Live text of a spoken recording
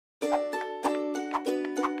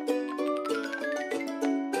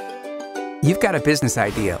You've got a business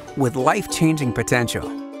idea with life-changing potential,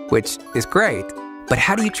 which is great, but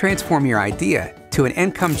how do you transform your idea to an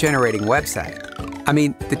income-generating website? I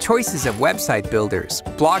mean, the choices of website builders,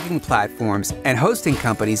 blogging platforms, and hosting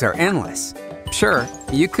companies are endless. Sure,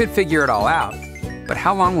 you could figure it all out, but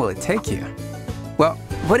how long will it take you? Well,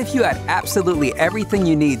 what if you had absolutely everything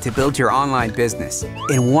you need to build your online business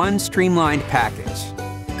in one streamlined package?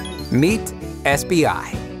 Meet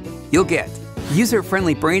SBI. You'll get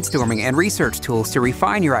user-friendly brainstorming and research tools to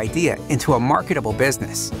refine your idea into a marketable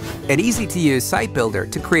business, an easy-to-use site builder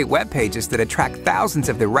to create web pages that attract thousands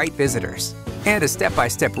of the right visitors, and a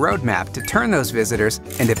step-by-step roadmap to turn those visitors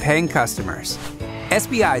into paying customers.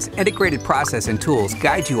 SBI's integrated process and tools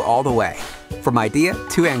guide you all the way, from idea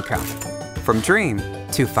to income, from dream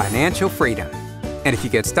to financial freedom. And if you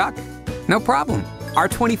get stuck, no problem. Our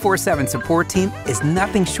 24/7 support team is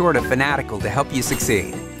nothing short of fanatical to help you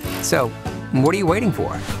succeed. So, what are you waiting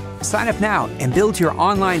for? Sign up now and build your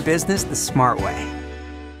online business the smart way.